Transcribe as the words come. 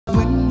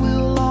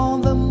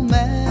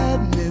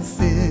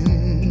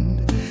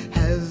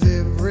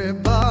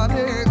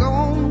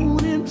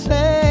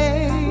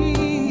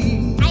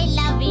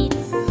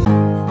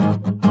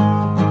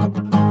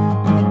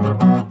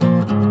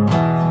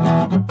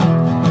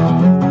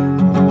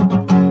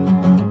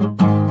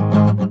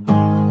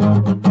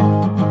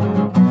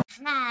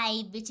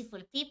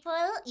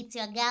it's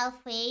your girl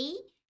Faye.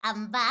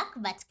 I'm back,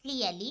 but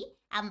clearly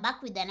I'm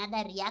back with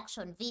another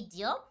reaction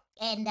video.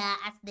 And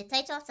as the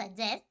title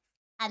suggests,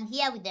 I'm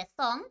here with the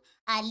song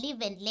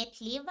Live and Let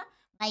Live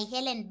by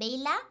Helen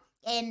Baylor.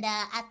 And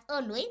as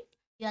always,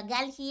 your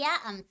girl here,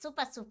 I'm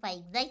super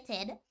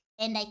excited.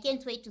 And I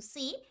can't wait to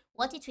see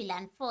what it will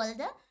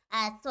unfold.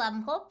 So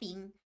I'm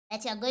hoping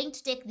that you're going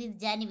to take this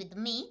journey with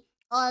me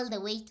all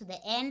the way to the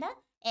end.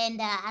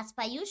 And as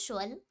per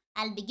usual,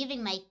 I'll be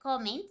giving my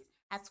comments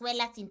as well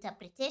as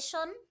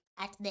interpretation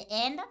at the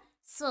end.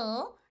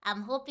 So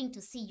I'm hoping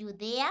to see you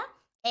there.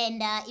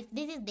 And if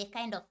this is the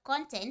kind of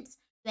content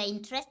you are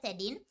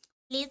interested in,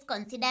 please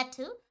consider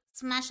to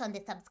smash on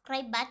the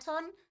subscribe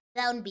button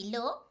down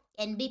below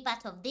and be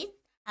part of this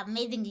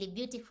amazingly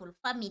beautiful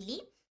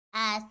family.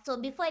 So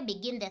before I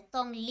begin the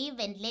song Live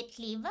and Let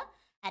Live,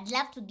 I'd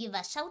love to give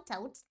a shout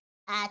out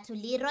to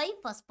Leroy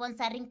for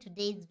sponsoring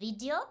today's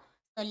video.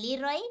 So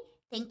Leroy,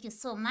 thank you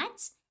so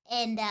much.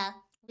 And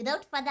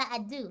without further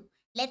ado,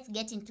 let's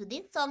get into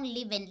this song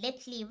Live and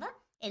Let Live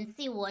and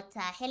see what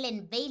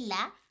Helen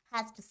Baylor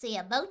has to say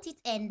about it.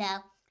 And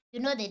you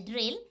know the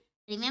drill.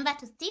 Remember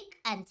to stick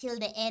until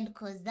the end,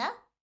 cause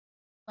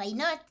why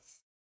not?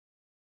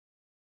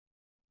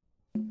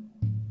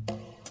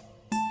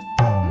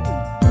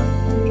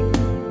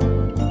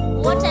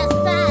 What a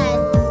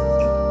start!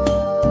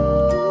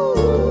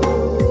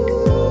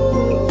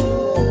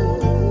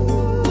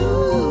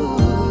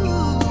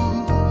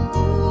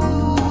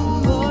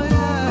 Oh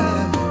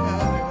yeah.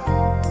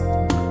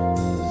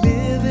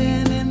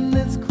 Living in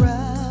this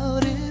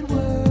crowded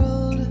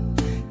world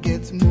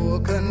gets more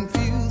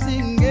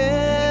confusing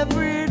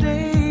every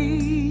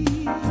day.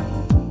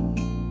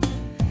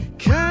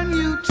 Can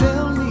you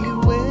tell me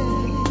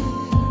where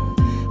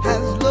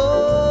has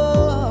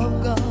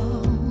love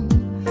gone?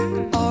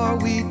 Are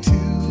we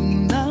too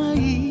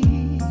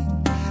naive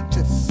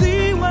to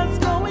see what's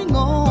going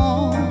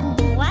on?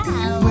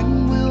 Wow!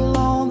 When will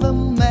all the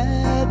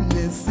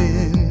madness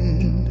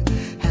end?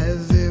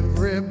 Has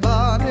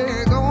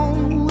everybody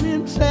gone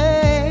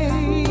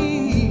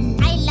insane?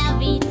 I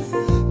love it.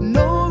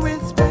 No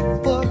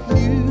respect for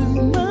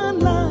human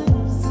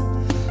lives.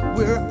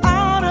 We're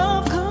out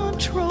of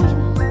control,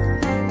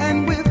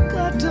 and we've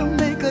got to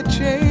make a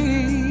change.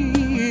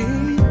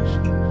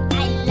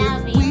 I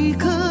love it. We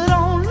could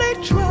only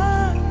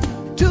try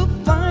to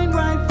find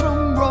right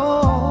from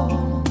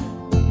wrong.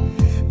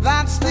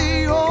 That's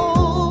the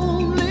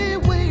only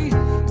way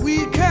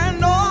we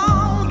can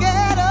all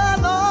get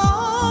along.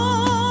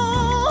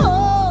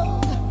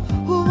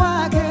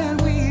 Why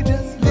can't we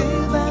just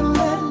live and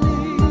let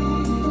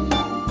live?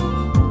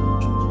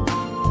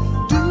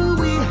 Do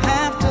we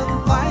have to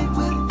fight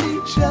with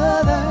each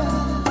other?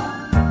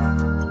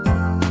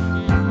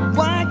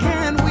 Why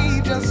can't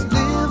we just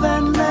live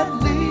and let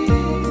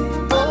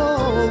live?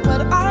 Oh,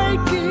 but I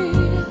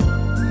give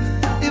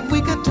if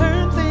we could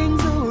turn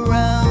things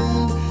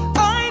around.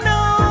 I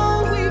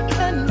know we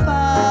can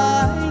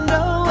find a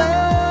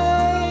way.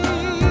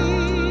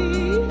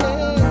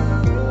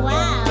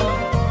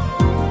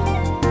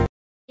 Wow!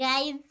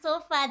 Guys, so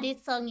far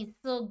this song is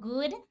so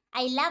good.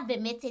 I love the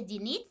message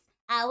in it.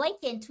 Why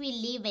can't we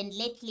live and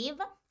let live?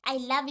 I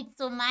love it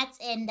so much.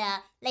 And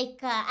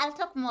I'll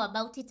talk more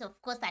about it,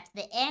 of course, at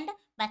the end.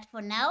 But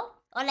for now,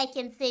 all I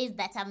can say is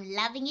that I'm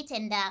loving it.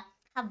 And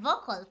her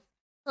vocals,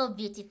 so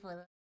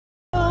beautiful.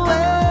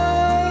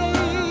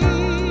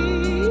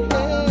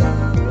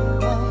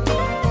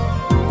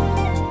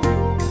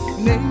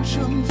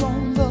 Nations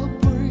on the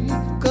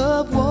brink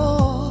of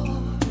war,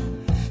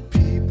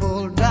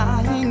 people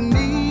dying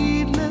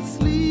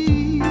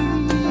needlessly.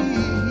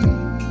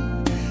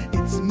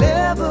 It's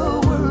never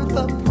worth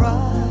the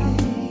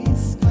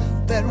price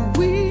that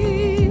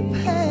we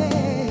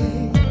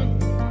pay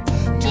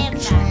to Never.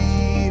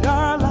 treat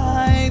our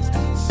lives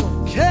so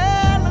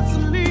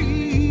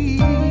carelessly.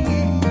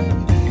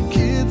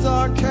 Kids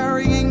are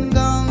carrying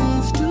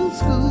guns to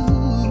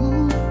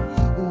school,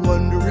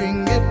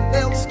 wondering if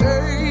they'll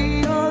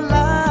stay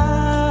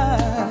alive.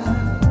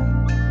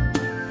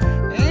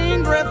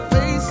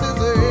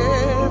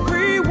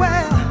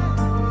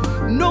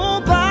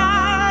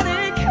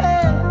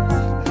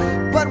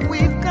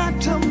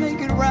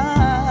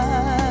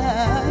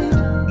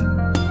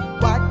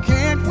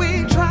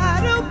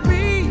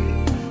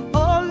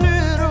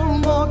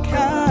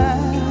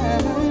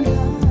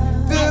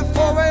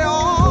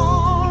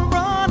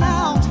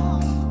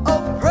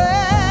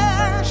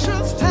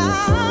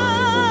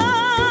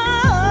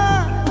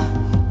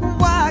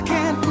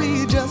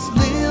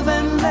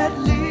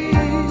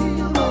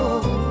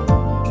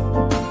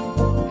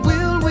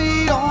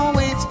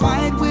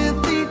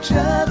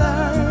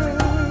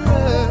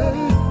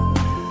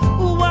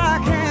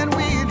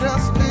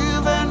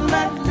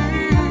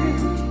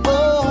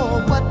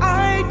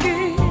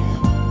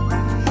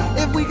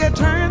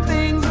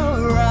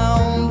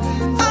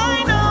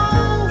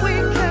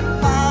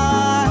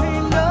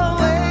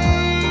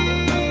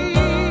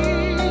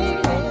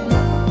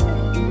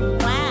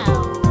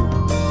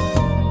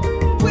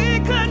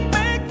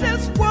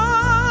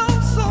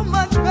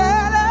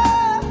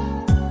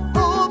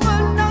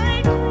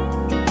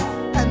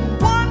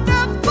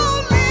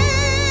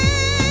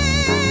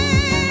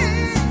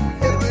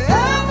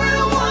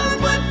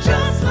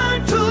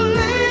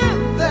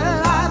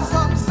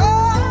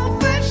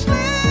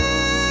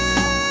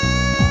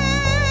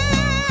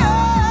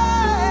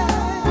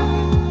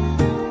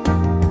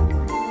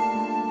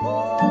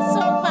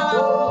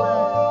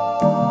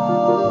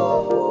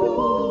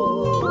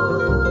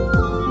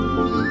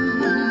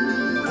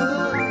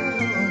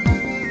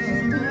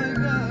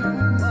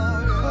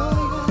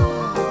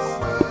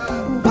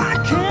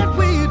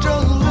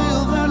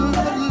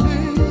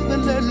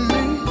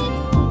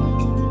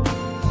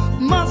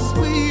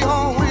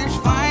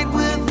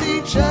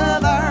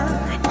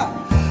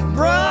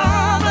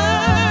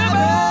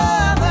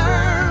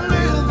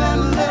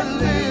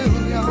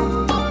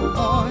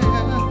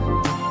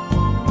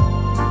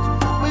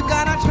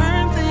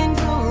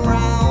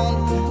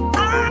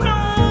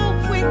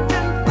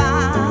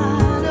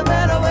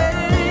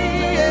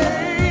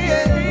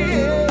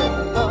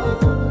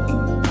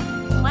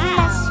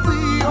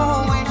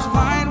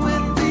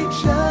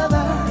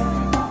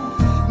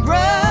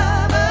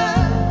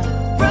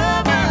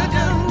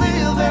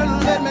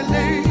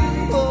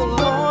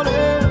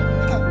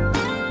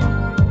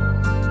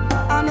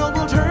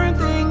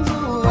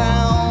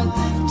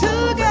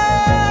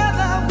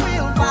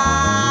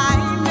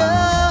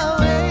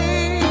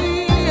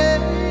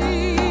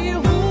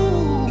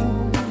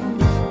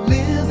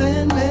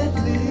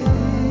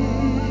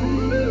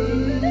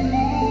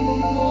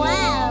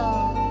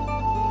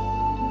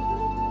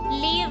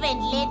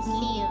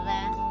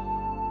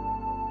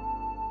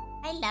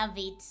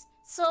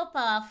 so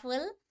powerful.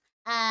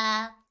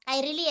 I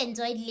really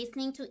enjoyed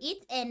listening to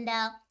it, and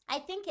I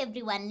think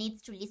everyone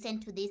needs to listen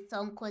to this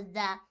song because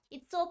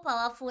it's so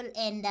powerful.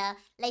 And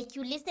like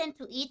you listen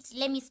to it,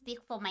 let me speak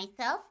for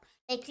myself.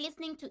 Like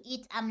listening to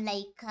it, I'm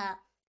like,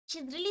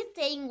 she's really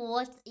saying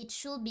what it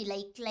should be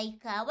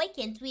like. Why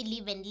can't we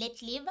live and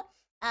let live?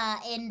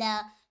 And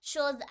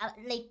shows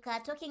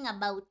talking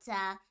about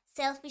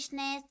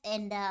selfishness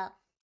and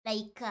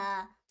like.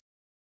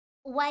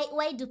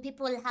 Why do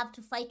people have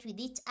to fight with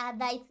each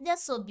other? It's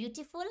just so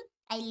beautiful.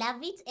 I love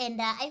it, and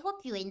I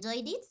hope you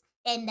enjoyed it,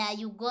 and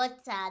you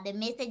got the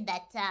message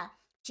that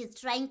she's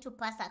trying to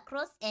pass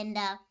across. And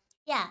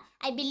yeah,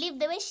 I believe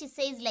the way she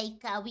says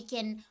like we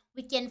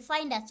can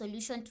find a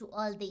solution to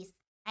all this.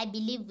 I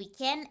believe we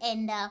can,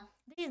 and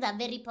this is a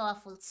very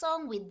powerful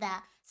song with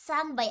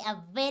sung by a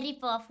very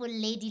powerful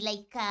lady.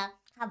 Like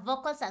her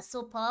vocals are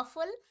so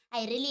powerful.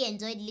 I really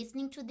enjoyed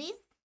listening to this,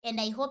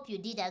 and I hope you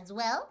did as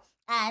well.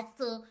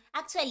 So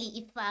actually,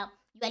 if you are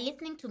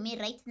listening to me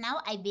right now,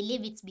 I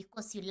believe it's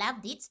because you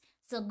loved it.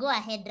 So go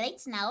ahead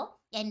right now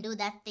and do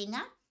that thing.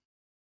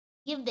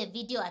 Give the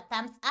video a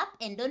thumbs up,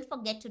 and don't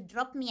forget to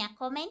drop me a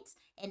comment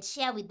and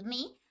share with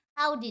me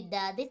how did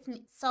this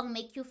song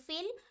make you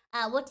feel.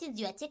 What is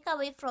your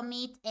takeaway from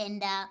it?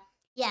 And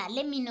yeah,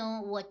 let me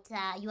know what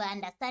your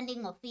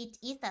understanding of it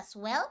is as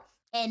well.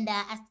 And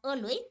as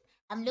always,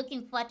 I'm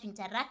looking forward to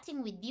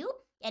interacting with you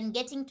and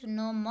getting to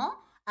know more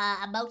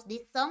about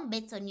this song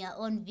based on your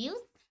own views.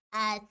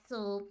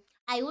 So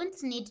I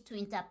won't need to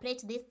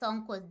interpret this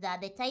song because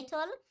the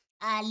title,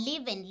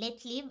 Live and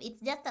Let Live,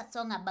 it's just a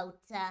song about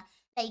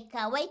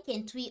why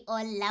can't we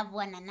all love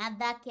one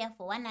another, care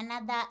for one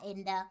another,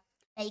 and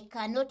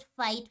not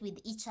fight with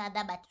each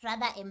other, but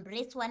rather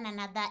embrace one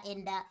another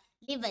and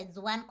live as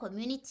one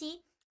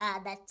community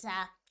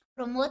that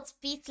promotes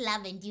peace,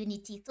 love, and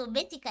unity. So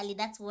basically,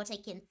 that's what I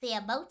can say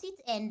about it,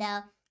 and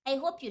I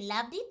hope you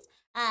loved it.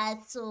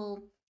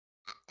 So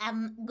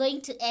I'm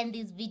going to end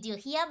this video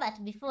here,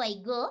 but before I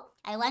go,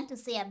 I want to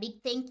say a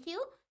big thank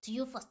you to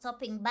you for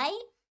stopping by.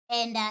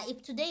 And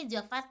if today is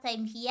your first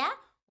time here,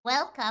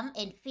 welcome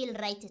and feel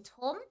right at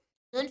home.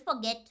 Don't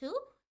forget to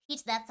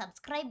hit that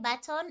subscribe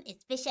button,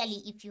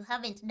 especially if you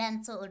haven't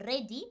done so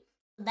already,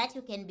 so that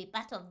you can be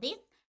part of this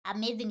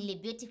amazingly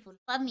beautiful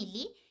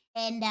family.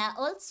 And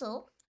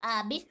also,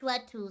 be sure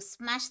to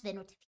smash the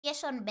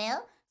notification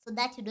bell so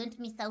that you don't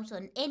miss out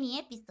on any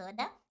episode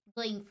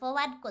going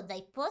forward, because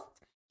I post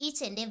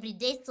each and every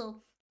day.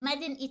 So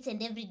imagine each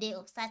and every day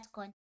of such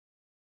content.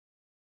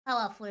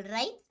 Powerful,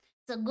 right?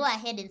 So go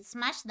ahead and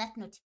smash that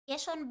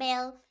notification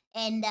bell.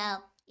 And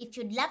if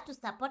you'd love to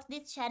support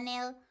this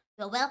channel,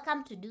 you're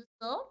welcome to do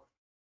so.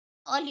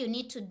 All you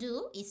need to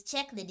do is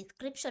check the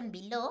description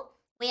below,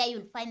 where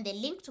you'll find the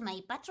link to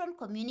my Patreon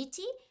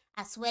community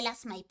as well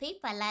as my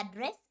PayPal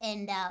address.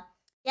 And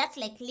just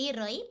like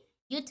Leroy,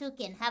 you too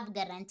can have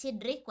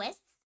guaranteed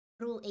requests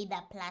through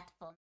either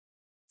platform.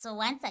 So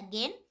once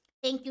again,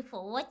 thank you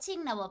for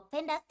watching.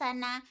 Nawapenda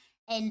sana.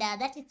 And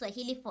that is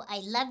Swahili for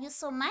I love you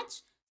so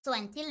much. So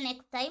until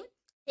next time,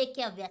 take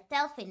care of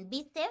yourself and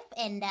be safe.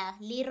 And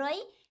Leroy,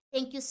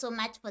 thank you so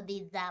much for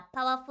this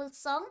powerful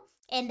song.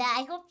 And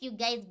I hope you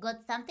guys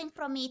got something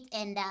from it.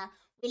 And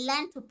we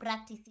learn to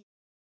practice it.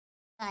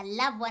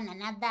 Love one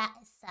another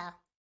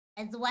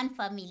as one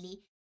family.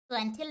 So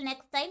until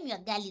next time, your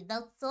girl is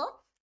out. So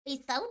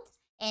peace out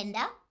and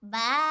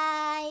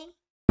bye.